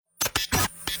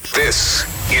This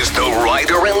is the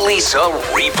Ryder and Lisa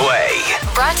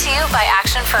replay. Brought to you by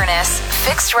Action Furnace.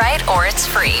 Fixed right or it's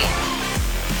free.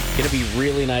 Going to be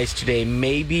really nice today.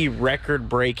 Maybe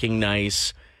record-breaking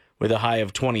nice with a high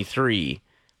of 23.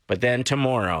 But then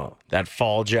tomorrow, that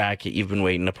fall jacket you've been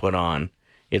waiting to put on,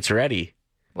 it's ready.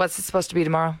 What's it supposed to be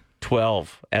tomorrow?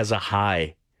 12 as a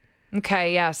high.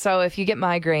 Okay, yeah. So if you get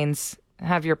migraines,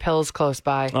 have your pills close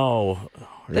by. Oh.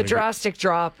 The drastic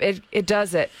drop, it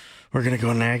does it. We're going to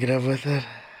go negative with it?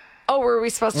 Oh, were we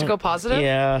supposed to go positive?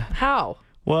 Yeah. How?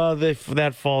 Well,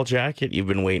 that fall jacket you've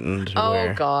been waiting to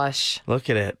wear. Oh, gosh. Look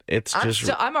at it. It's just...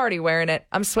 I'm already wearing it.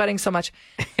 I'm sweating so much.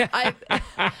 I've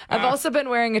also been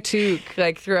wearing a toque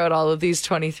like throughout all of these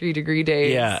 23-degree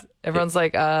days. Yeah. Everyone's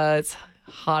like, it's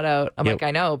hot out. I'm like,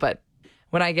 I know, but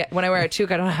when I wear a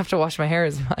toque, I don't have to wash my hair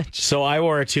as much. So I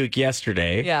wore a toque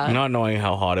yesterday, not knowing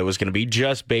how hot it was going to be,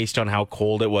 just based on how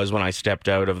cold it was when I stepped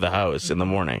out of the house in the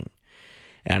morning.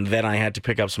 And then I had to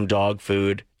pick up some dog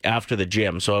food after the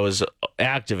gym. So I was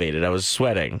activated. I was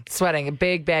sweating. A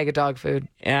big bag of dog food.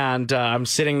 And I'm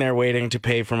sitting there waiting to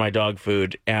pay for my dog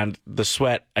food. And the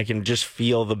sweat, I can just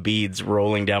feel the beads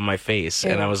rolling down my face.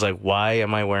 Ew. And I was like, why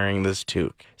am I wearing this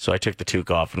toque? So I took the toque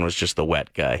off and was just the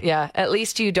wet guy. Yeah, at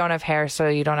least you don't have hair, so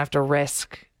you don't have to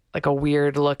risk like a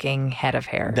weird looking head of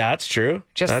hair. That's true.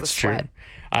 Just That's the sweat. true.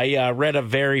 I read a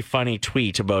very funny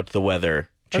tweet about the weather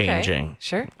changing. Okay,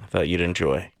 sure. I thought you'd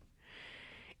enjoy.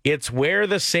 It's wear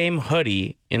the same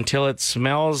hoodie until it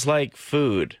smells like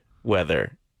food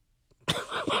weather.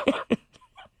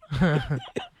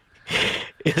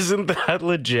 Isn't that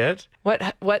legit?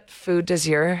 What food does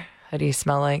your hoodie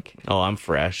smell like? Oh, I'm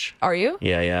fresh. Are you?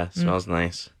 Yeah. Smells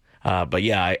nice. But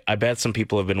yeah, I bet some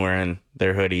people have been wearing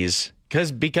their hoodies.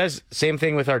 Because same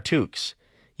thing with our toques.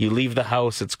 You leave the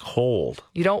house, it's cold.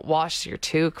 You don't wash your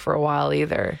toque for a while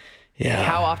either. Yeah.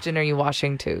 How often are you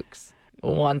washing toques?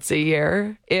 Once a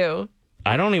year? Ew.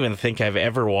 I don't even think I've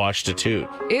ever washed a toque.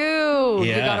 Ew.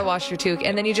 Yeah. You gotta wash your toque.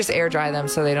 And then you just air dry them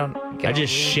so they don't get I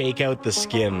just shake out the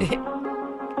skin.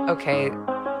 Okay.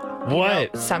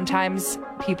 What? Sometimes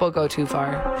people go too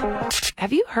far.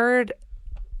 Have you heard?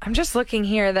 I'm just looking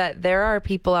here that there are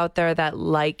people out there that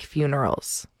like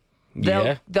funerals.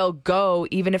 They'll go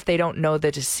even if they don't know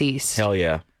the deceased. Hell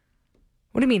yeah.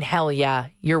 What do you mean, hell yeah?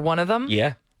 You're one of them?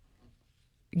 Yeah.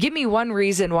 Give me one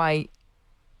reason why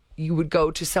you would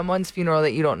go to someone's funeral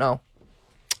that you don't know.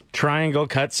 Triangle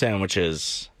cut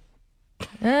sandwiches.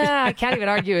 I can't even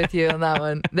argue with you on that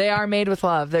one. They are made with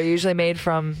love. They're usually made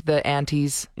from the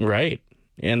aunties. Right.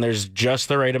 And there's just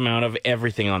the right amount of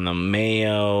everything on them.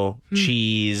 Mayo,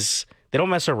 cheese. They don't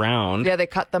mess around. Yeah, they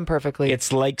cut them perfectly.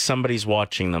 It's like somebody's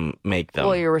watching them make them.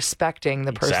 Well, you're respecting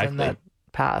the person that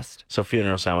passed. So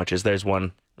funeral sandwiches, there's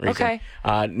one reason. Okay.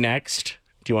 Next,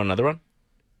 do you want another one?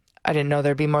 I didn't know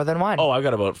there'd be more than one. Oh, I've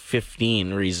got about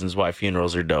 15 reasons why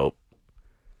funerals are dope.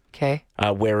 Okay.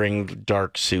 Wearing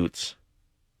dark suits.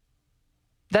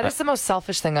 That is the most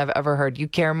selfish thing I've ever heard. You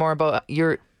care more about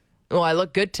I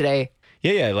look good today.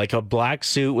 Yeah, like a black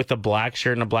suit with a black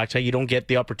shirt and a black tie. You don't get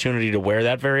the opportunity to wear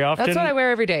that very often. That's what I wear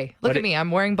every day. Look at me.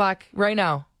 I'm wearing black right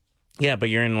now. Yeah, but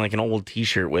you're in like an old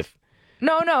t-shirt with...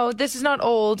 No, this is not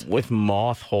old. With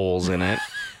moth holes in it.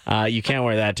 You can't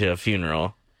wear that to a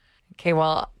funeral. Okay,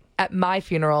 well, at my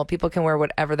funeral, people can wear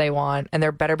whatever they want, and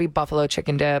there better be buffalo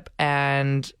chicken dip,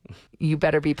 and you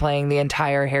better be playing the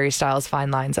entire Harry Styles Fine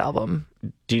Lines album.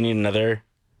 Do you need another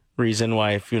reason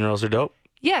why funerals are dope?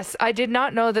 Yes, I did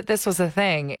not know that this was a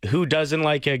thing. Who doesn't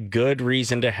like a good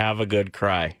reason to have a good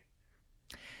cry?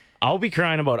 I'll be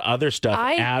crying about other stuff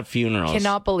at funerals. I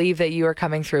cannot believe that you are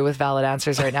coming through with valid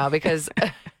answers right now because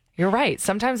you're right.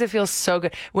 Sometimes it feels so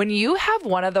good. When you have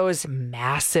one of those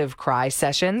massive cry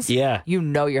sessions, you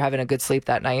know you're having a good sleep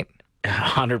that night.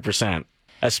 100%.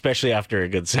 Especially after a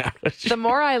good sandwich. The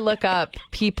more I look up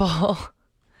people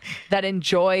that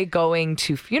enjoy going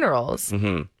to funerals,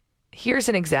 here's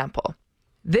an example.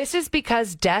 This is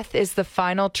because death is the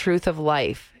final truth of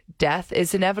life. Death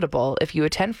is inevitable. If you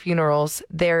attend funerals,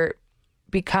 there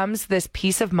becomes this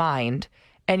peace of mind,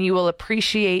 and you will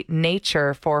appreciate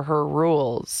nature for her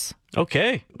rules.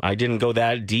 Okay. I didn't go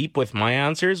that deep with my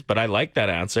answers, but I like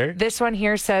that answer. This one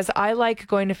here says, I like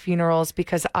going to funerals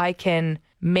because I can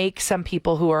make some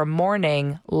people who are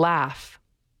mourning laugh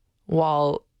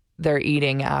while they're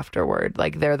eating afterward.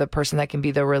 Like they're the person that can be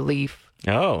the relief.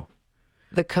 Oh.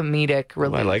 The comedic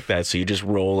relief. Well, I like that. So you just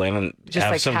roll in and just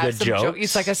have some good jokes.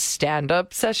 It's like a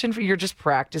stand-up session. You're just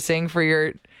practicing for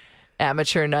your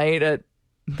amateur night at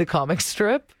the comic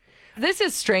strip. This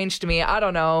is strange to me. I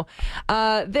don't know.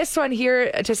 This one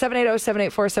here to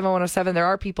 780-784-7107. There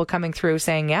are people coming through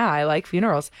saying, yeah, I like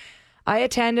funerals. I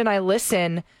attend and I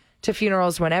listen to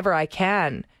funerals whenever I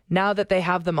can. Now that they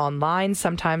have them online,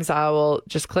 sometimes I will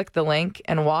just click the link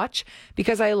and watch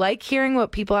because I like hearing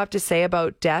what people have to say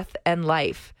about death and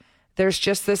life. There's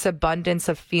just this abundance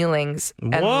of feelings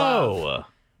and love.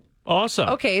 Awesome.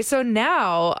 Okay, so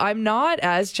now I'm not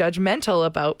as judgmental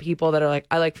about people that are like,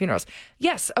 I like funerals.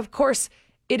 Yes, of course,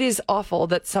 it is awful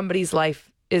that somebody's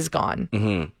life is gone.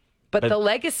 Mm-hmm. But the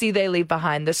legacy they leave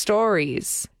behind, the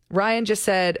stories. Ryan just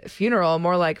said funeral,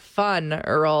 more like fun,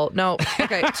 Earl. No,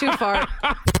 okay, too far.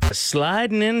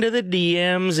 Sliding into the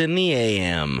DMs in the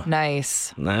AM.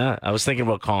 Nice. Nah, I was thinking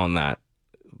about calling that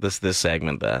this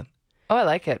segment that. Oh, I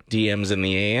like it. DMs in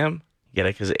the AM. Get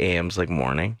it? Because AM's like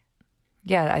morning.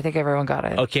 Yeah, I think everyone got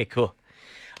it. Okay, cool.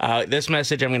 This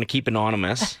message I'm going to keep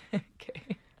anonymous.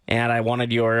 Okay. And I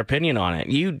wanted your opinion on it.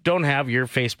 You don't have your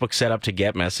Facebook set up to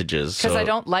get messages. Because I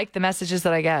don't like the messages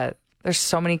that I get. There's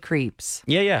so many creeps.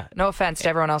 Yeah. No offense to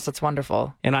everyone else. That's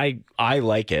wonderful. And I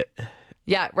like it.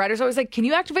 Yeah, Ryder's always like, can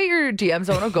you activate your DMs?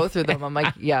 I want to go through them. I'm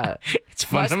like, yeah. It's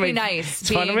fun must to be make, nice.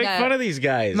 It's fun to make fun of these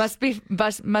guys. Must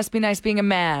be nice being a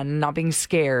man, not being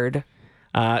scared.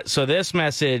 So this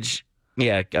message,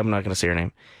 yeah, I'm not going to say her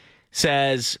name,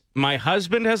 says, my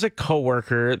husband has a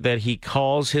coworker that he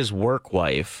calls his work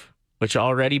wife, which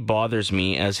already bothers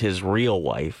me as his real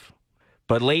wife.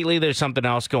 But lately, there's something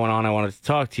else going on I wanted to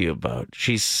talk to you about.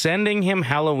 She's sending him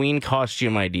Halloween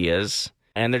costume ideas,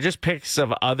 and they're just pics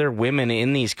of other women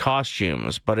in these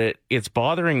costumes. But it's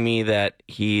bothering me that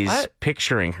he's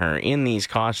picturing her in these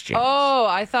costumes. Oh,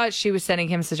 I thought she was sending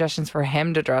him suggestions for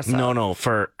him to dress up. No,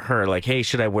 for her. Like, hey,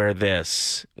 should I wear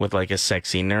this with like a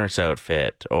sexy nurse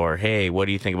outfit? Or, hey, what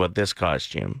do you think about this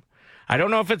costume? I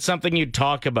don't know if it's something you'd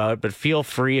talk about, but feel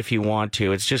free if you want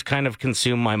to. It's just kind of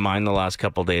consumed my mind the last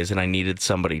couple of days, and I needed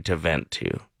somebody to vent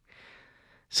to.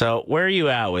 So, where are you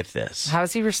at with this?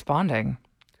 How's he responding?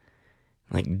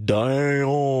 Like,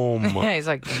 damn. Yeah, he's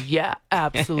like, yeah,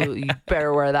 absolutely. You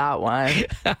better wear that one.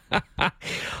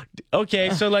 Okay,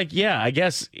 so like, yeah, I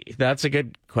guess that's a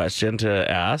good question to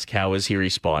ask. How is he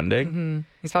responding? Mm-hmm.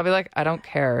 He's probably like, I don't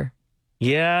care.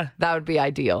 Yeah. That would be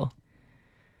ideal.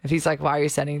 If he's like, why are you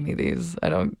sending me these? I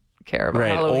don't care about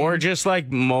Halloween. Or just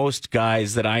like most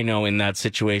guys that I know in that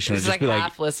situation would just be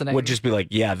like, listening. Would just be like,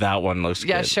 yeah, that one looks good.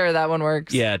 Yeah, sure, that one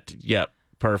works. Yeah,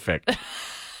 perfect.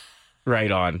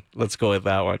 Right on. Let's go with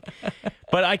that one.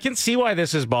 But I can see why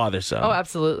this is bothersome. Oh,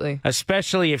 absolutely.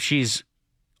 Especially if she's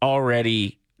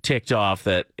already ticked off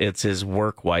that it's his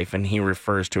work wife and he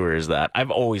refers to her as that. I've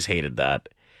always hated that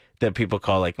people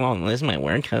call like, well, this is my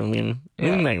work. I mean,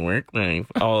 this is my work wife.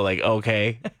 Oh, like,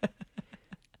 okay.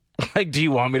 Like, do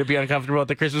you want me to be uncomfortable at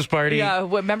the Christmas party? Yeah.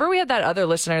 Remember we had that other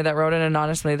listener that wrote in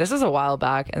anonymously. This is a while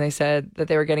back. And they said that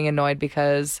they were getting annoyed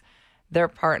because their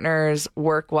partner's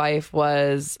work wife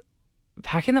was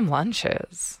packing them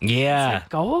lunches. Yeah. Like,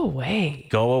 go away.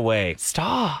 Go away.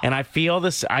 Stop. And I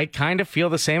kind of feel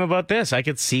the same about this. I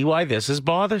could see why this is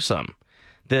bothersome.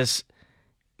 This,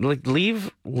 like,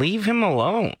 leave him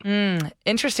alone.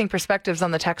 Interesting perspectives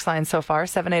on the text line so far.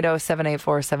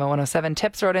 780-784-7107.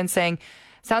 Tips wrote in saying,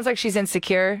 sounds like she's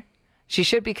insecure. She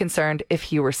should be concerned if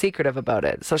he were secretive about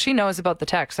it. So she knows about the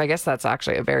text. I guess that's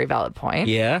actually a very valid point.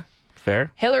 Yeah.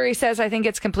 Fair. Hillary says, I think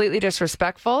it's completely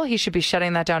disrespectful. He should be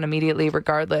shutting that down immediately,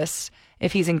 regardless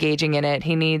if he's engaging in it.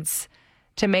 He needs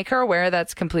to make her aware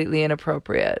that's completely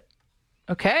inappropriate.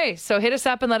 Okay, so hit us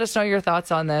up and let us know your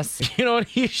thoughts on this. You know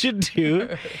what you should do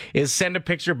is send a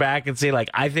picture back and say,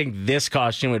 like, I think this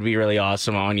costume would be really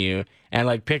awesome on you. And,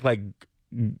 like, pick, like,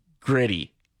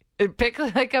 Gritty. Pick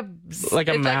like a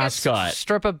mascot. Like a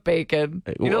strip of bacon.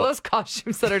 You know those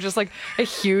costumes that are just like a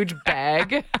huge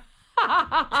bag?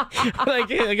 like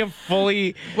a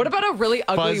fully what about a really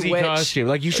ugly fuzzy witch costume?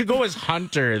 Like, you should go as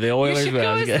Hunter, the Oilers. You should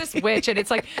go as this witch, and it's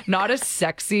like not a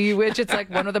sexy witch. It's like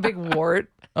one with a big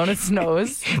wart on its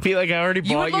nose. Be like, I already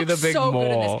bought you the big so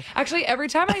mole. Actually, every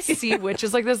time I see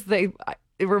witches like this,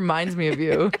 it reminds me of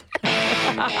you.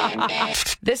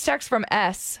 This text from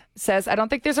S says, I don't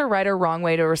think there's a right or wrong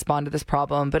way to respond to this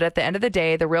problem, but at the end of the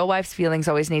day, the real wife's feelings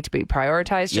always need to be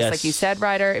prioritized. Just like you said,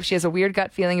 Ryder, if she has a weird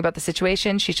gut feeling about the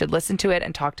situation, she should listen to it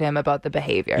and talk to him about the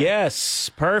behavior. Yes,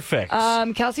 perfect.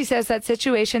 Kelsey says that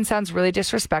situation sounds really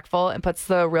disrespectful and puts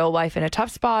the real wife in a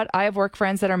tough spot. I have work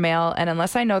friends that are male, and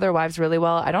unless I know their wives really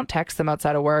well, I don't text them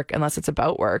outside of work unless it's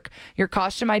about work. Your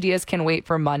costume ideas can wait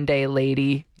for Monday,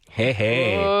 lady.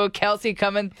 Hey. Oh, Kelsey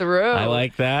coming through. I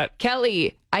like that.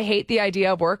 Kelly, I hate the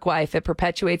idea of work wife. It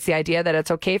perpetuates the idea that it's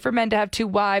okay for men to have two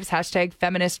wives. #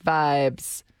 feminist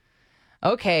vibes.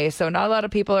 Okay, so not a lot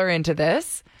of people are into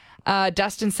this.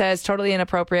 Dustin says, totally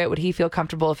inappropriate. Would he feel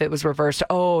comfortable if it was reversed?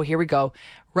 Oh, here we go.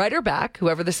 Write her back,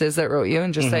 whoever this is that wrote you,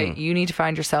 and just say, you need to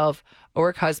find yourself a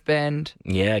work husband.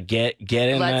 Yeah, get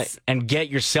in and get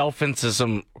yourself into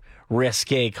some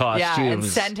risque costumes. Yeah, and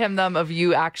send him them of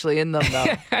you actually in them, though.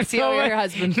 See how your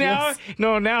husband feels.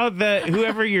 Now that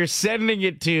whoever you're sending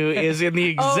it to is in the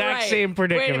exact same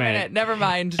predicament. Wait a minute, never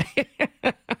mind.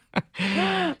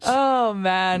 Oh,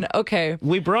 man. Okay.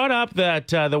 We brought up that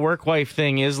the work wife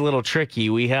thing is a little tricky.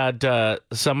 We had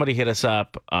somebody hit us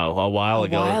up a while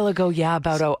ago. Yeah,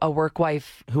 about a work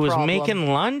wife who was making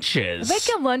lunches.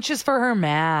 Making lunches for her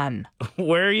man.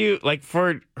 Where are you, like,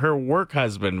 for her work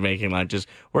husband making lunches?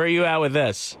 Where are you at with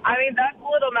this? I mean, that's a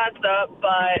little messed up,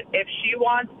 but if she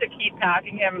wants to keep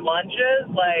packing him lunches,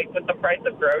 like, with the price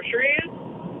of groceries,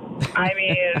 I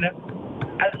mean...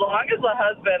 As long as the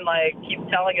husband, like, keeps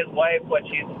telling his wife what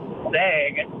she's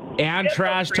saying. And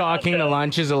trash talking the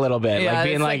lunches a little bit. Yeah, like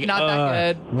being like, not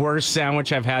that good. Worst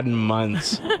sandwich I've had in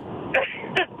months.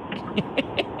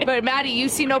 But, Maddie, you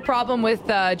see no problem with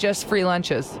just free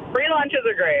lunches? Free lunches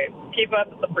are great. Keep up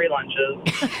with the free lunches.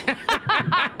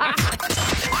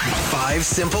 5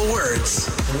 simple words,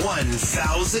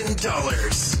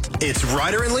 $1,000. It's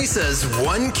Ryder and Lisa's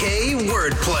 1K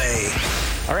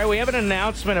wordplay. All right, we have an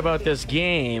announcement about this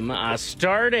game.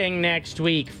 Starting next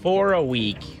week, for a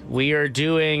week, we are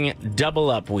doing Double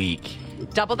Up Week.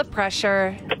 Double the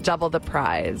pressure, double the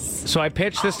prize. So I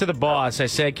pitched this to the boss. I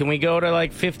said, can we go to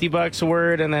like $50 a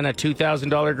word and then a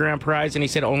 $2,000 grand prize? And he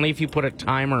said, only if you put a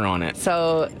timer on it.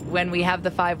 So when we have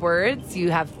the 5 words, you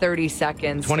have 30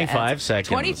 seconds. 25 seconds.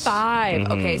 25.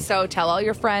 Mm-hmm. Okay, so tell all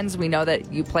your friends. We know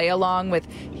that you play along with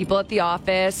people at the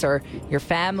office or your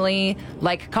family.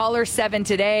 Like caller 7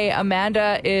 today,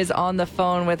 Amanda is on the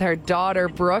phone with her daughter,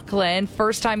 Brooklyn.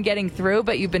 First time getting through,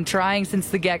 but you've been trying since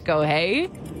the get-go, hey?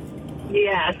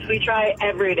 Yes, we try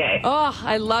every day. Oh,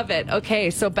 I love it. Okay,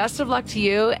 so best of luck to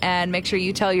you, and make sure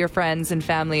you tell your friends and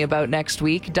family about next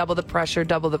week. Double the pressure,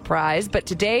 double the prize. But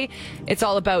today, it's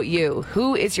all about you.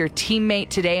 Who is your teammate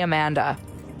today, Amanda?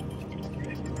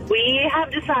 We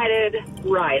have decided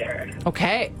Ryder.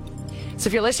 Okay. So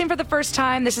if you're listening for the first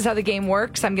time, this is how the game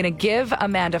works. I'm going to give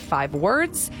Amanda 5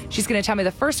 words. She's going to tell me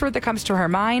the first word that comes to her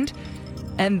mind.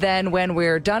 And then when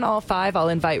we're done all 5, I'll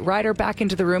invite Ryder back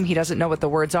into the room. He doesn't know what the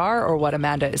words are or what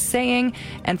Amanda is saying.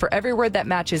 And for every word that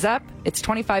matches up, it's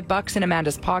 $25 in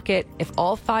Amanda's pocket. If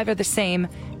all 5 are the same,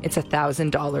 it's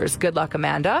 $1,000. Good luck,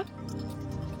 Amanda.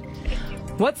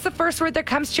 What's the first word that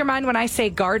comes to your mind when I say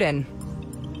garden?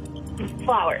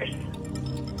 Flowers.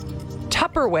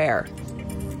 Tupperware.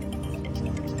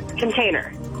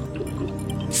 Container.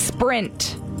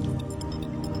 Sprint.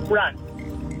 Run.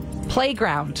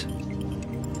 Playground.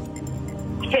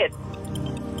 Kid.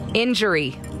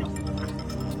 Injury.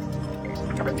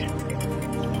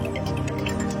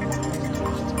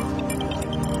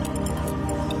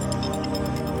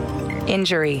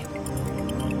 Injury.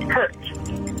 Hurt.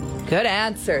 Good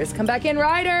answers. Come back in,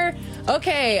 Ryder.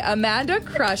 Okay, Amanda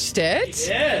crushed it.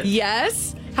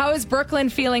 Yes. How is Brooklyn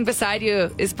feeling beside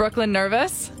you? Is Brooklyn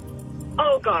nervous?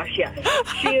 Oh, gosh, yes.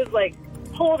 She is, like,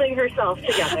 holding herself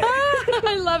together.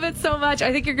 I love it so much.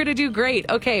 I think you're going to do great.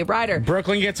 Okay, Ryder.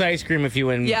 Brooklyn gets ice cream if you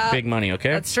win big money, okay?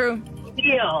 That's true.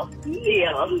 Deal. All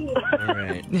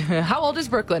right. How old is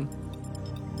Brooklyn?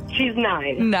 She's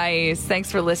 9. Nice.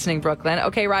 Thanks for listening, Brooklyn.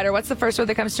 Okay, Ryder, what's the first word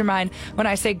that comes to mind when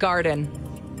I say garden?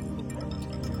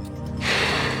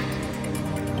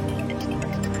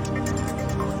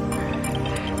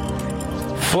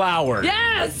 Flower.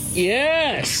 Yes!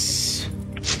 Yes!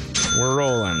 We're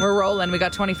rolling. We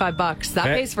got $25. That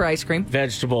pays for ice cream.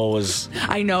 Vegetable was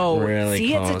I know. really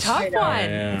See, close. it's a tough one.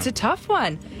 Yeah. It's a tough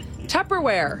one.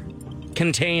 Tupperware.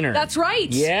 Container. That's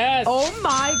right. Yes. Oh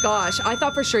my gosh. I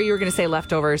thought for sure you were going to say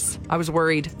leftovers. I was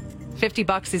worried.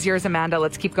 $50 is yours, Amanda.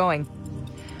 Let's keep going.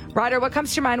 Ryder, what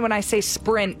comes to your mind when I say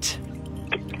sprint?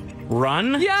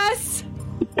 Run? Yes.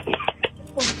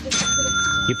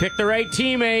 You picked the right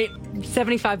teammate.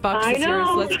 $75 is yours.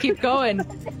 Let's keep going.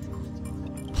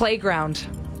 Playground.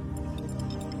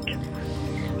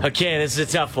 Okay, this is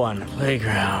a tough one.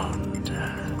 Playground.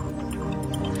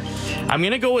 I'm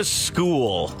going to go with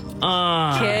school.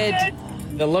 Kid.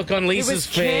 The look on Lisa's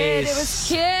face. It was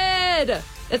kid.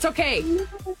 It's okay.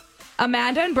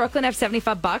 Amanda and Brooklyn have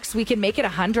 $75. We can make it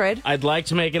 100. I'd like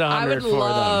to make it 100 I would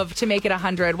love to make it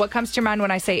 100. What comes to your mind when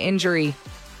I say injury?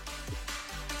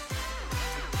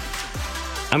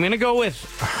 I'm going to go with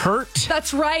hurt.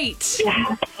 That's right.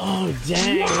 Oh,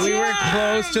 dang. We were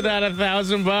close to that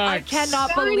 $1,000. I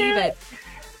cannot believe it.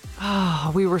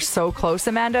 Oh, we were so close,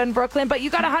 Amanda and Brooklyn, but you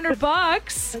got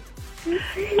 $100.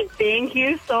 Thank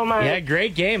you so much. Yeah,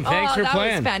 great game. Thanks for that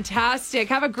playing. was fantastic.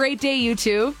 Have a great day, you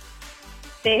two.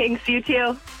 Thanks, you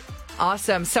too.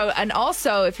 Awesome. So, and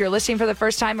also, if you're listening for the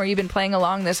first time or you've been playing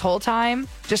along this whole time,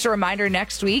 just a reminder,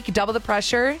 next week, double the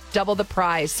pressure, double the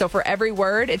prize. So for every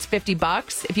word, it's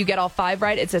 $50. If you get all 5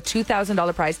 right, it's a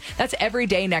 $2,000 prize. That's every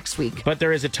day next week. But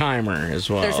there is a timer as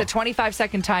well. There's a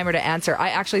 25-second timer to answer. I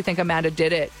actually think Amanda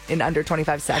did it in under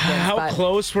 25 seconds. How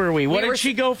close were we? What did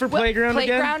she go for playground again?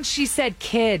 Playground, she said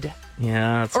kid.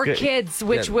 Yeah. That's Or good. kids,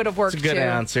 which would have worked too. That's a good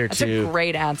answer, That's too. a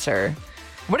great answer.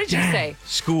 What did you say?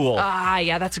 School.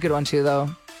 Yeah, that's a good one too, though.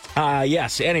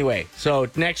 Yes. Anyway, so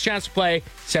next chance to play,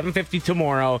 $7.50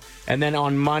 tomorrow, and then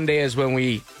on Monday is when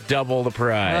we double the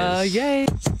prize. Yay.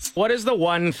 What is the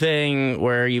one thing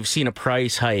where you've seen a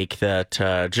price hike that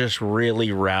just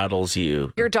really rattles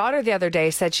you? Your daughter the other day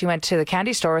said she went to the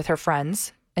candy store with her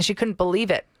friends and she couldn't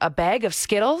believe it. A bag of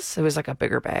Skittles. It was like a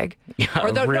bigger bag.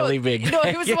 Yeah, really big. No,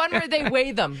 it was the one where they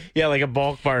weigh them. Yeah, like a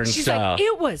bulk barn She's style. like,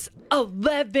 it was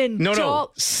 $11.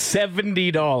 No,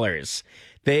 $70.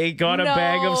 They got a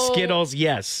bag of Skittles.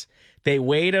 Yes. They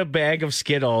weighed a bag of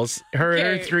Skittles, her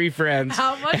and her 3 friends.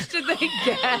 How much did they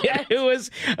get? It was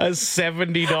a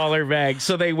 $70 bag.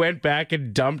 So they went back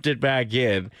and dumped it back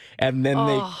in. And then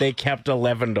they kept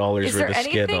 $11 worth Is there of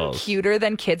anything Skittles. cuter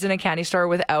than kids in a candy store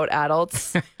without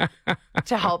adults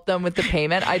to help them with the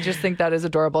payment? I just think that is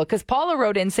adorable. Because Paula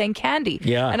wrote in saying candy.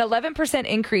 Yeah. An 11%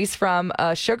 increase from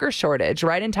a sugar shortage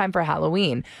right in time for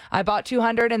Halloween. I bought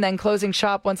 200 and then closing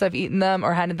shop once I've eaten them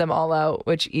or handed them all out,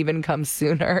 which even comes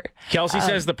sooner. Kelsey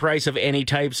says the price of any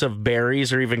types of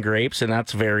berries or even grapes, and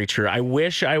that's very true. I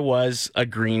wish I was a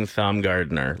green thumb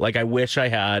gardener. Like, I wish I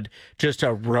had just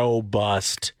a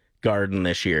robust garden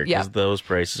this year because those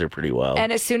prices are pretty wild.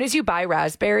 And as soon as you buy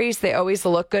raspberries, they always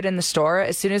look good in the store.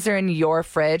 As soon as they're in your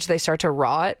fridge, they start to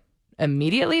rot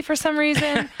immediately for some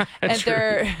reason. And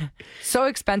they're so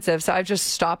expensive. So I've just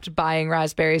stopped buying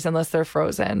raspberries unless they're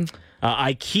frozen.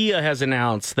 IKEA has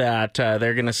announced that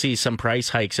they're going to see some price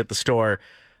hikes at the store.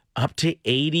 Up to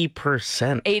 80%.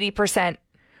 80%.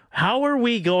 How are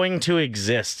we going to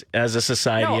exist as a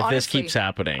society if honestly, this keeps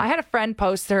happening? I had a friend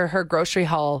post her grocery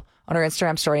haul on her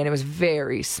Instagram story, and it was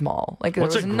very small. Like,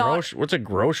 what's a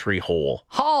grocery hole?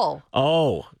 Haul.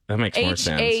 Oh, that makes more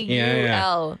sense.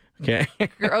 Haul. Okay.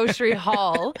 Grocery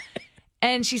haul.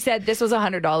 And she said this was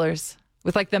 $100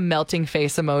 with like the melting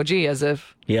face emoji as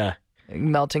if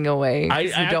melting away.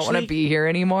 You don't want to be here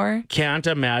anymore. Can't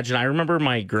imagine. I remember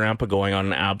my grandpa going on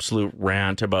an absolute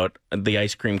rant about the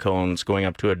ice cream cones going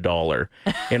up to $1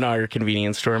 in our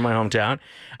convenience store in my hometown.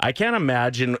 I can't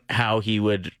imagine how he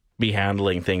would be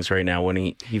handling things right now when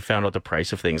he found out the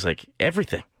price of things, like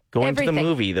everything. Going to the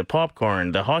movie, the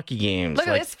popcorn, the hockey games. Look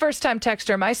at this first-time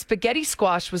texter. My spaghetti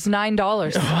squash was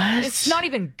 $9. What? It's not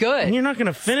even good. And you're not going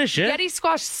to finish it. Spaghetti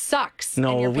squash sucks.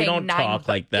 No, and you're we don't paying talk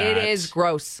like that. It is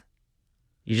gross.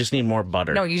 You just need more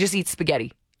butter. No, you just eat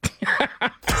spaghetti.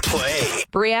 Play.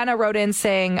 Brianna wrote in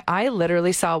saying, I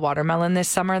literally saw a watermelon this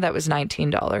summer that was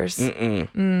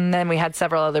 $19. Then we had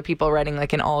several other people writing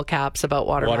like in all caps about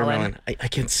watermelon. I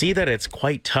can see that it's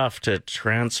quite tough to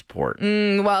transport.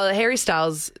 Well, Harry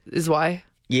Styles is why.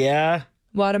 Yeah.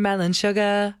 Watermelon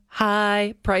sugar,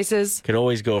 high prices. Could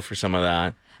always go for some of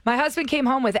that. My husband came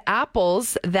home with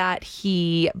apples that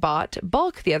he bought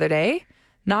bulk the other day.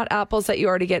 Not apples that you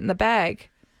already get in the bag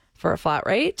for a flat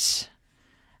rate.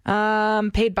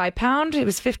 Paid by pound, it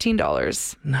was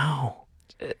 $15. No.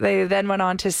 They then went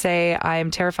on to say, I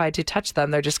am terrified to touch them.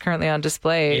 They're just currently on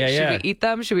display. Should we eat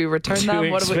them? Should we return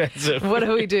them? What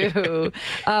do we do?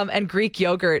 And Greek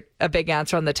yogurt, a big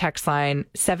answer on the text line,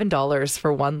 $7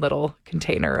 for one little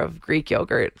container of Greek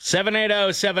yogurt.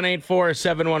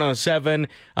 780-784-7107.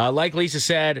 Like Lisa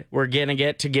said, we're going to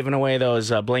get to giving away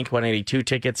those Blink-182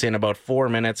 tickets in about 4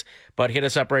 minutes. But hit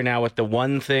us up right now with the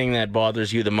one thing that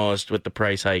bothers you the most with the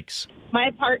price hikes. My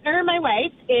partner, my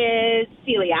wife, is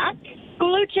celiac.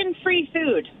 Gluten-free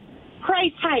food.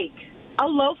 Price hike. A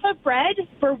loaf of bread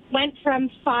went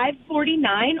from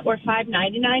 $5.49 or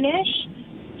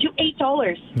 $5.99-ish to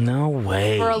 $8. No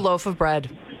way. For a loaf of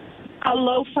bread. A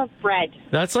loaf of bread.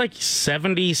 That's like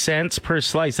 70 cents per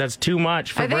slice. That's too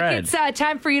much for bread. I think it's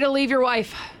time for you to leave your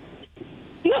wife.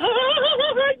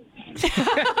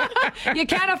 You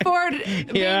can't afford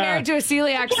being married to a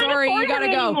celiac. Sorry, you gotta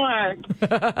go.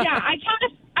 Yeah,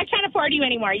 I can't afford you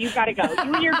anymore. You gotta go.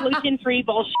 You and your gluten-free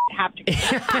bullshit have to go.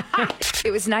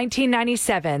 It was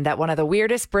 1997 that one of the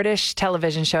weirdest British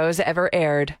television shows ever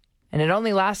aired, and it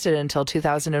only lasted until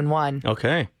 2001.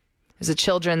 Okay. It was a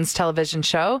children's television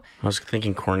show. I was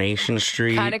thinking Coronation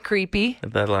Street. Kind of creepy.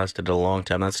 That lasted a long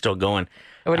time. That's still going.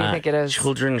 What do you think it is?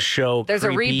 Children's show. There's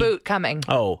creepy. a reboot coming.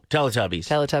 Oh, Teletubbies.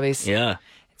 Teletubbies. Yeah.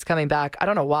 It's coming back. I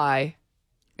don't know why.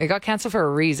 It got canceled for a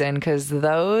reason because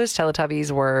those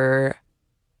Teletubbies were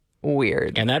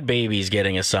weird. And that baby's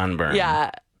getting a sunburn.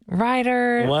 Yeah.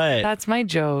 Ryder. What? That's my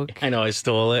joke. I know I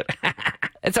stole it.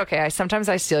 It's okay. Sometimes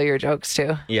I steal your jokes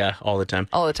too. Yeah, all the time.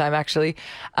 All the time, actually.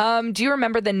 Do you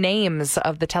remember the names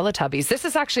of the Teletubbies? This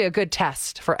is actually a good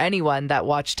test for anyone that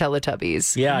watched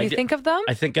Teletubbies. Yeah. Can you think of them?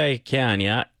 I think I can,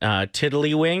 yeah.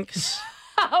 Tiddlywinks.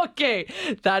 Okay.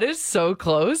 That is so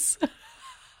close.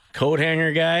 Coat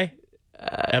hanger guy.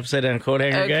 Upside down coat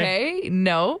hanger guy. Okay.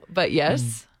 No, but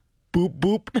yes. Boop,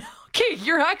 boop. Okay,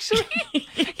 you're actually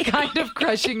kind of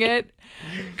crushing it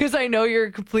because I know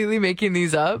you're completely making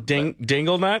these up.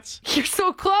 Dingle nuts. You're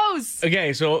so close.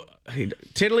 Okay, so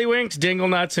Tiddlywinks, Dingle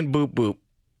nuts, and boop boop.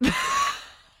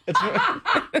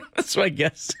 That's my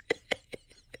guess.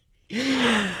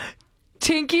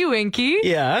 Tinky Winky.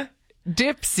 Yeah.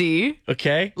 Dipsy.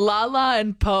 Okay. Lala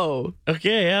and Po.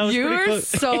 Okay, yeah, You pretty were close.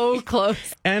 so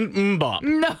close. And Mbop.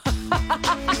 No.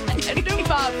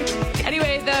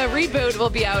 Anyway, the reboot will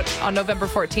be out on November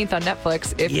 14th on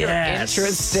Netflix. If Yes. you're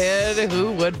interested,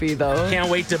 who would be though? Can't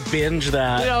wait to binge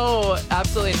that. No,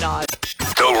 absolutely not.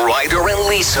 The Ryder and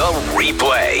Lisa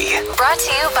replay. Brought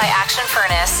to you by Action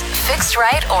Furnace. Fixed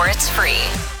right or it's free.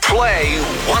 Play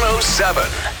 107.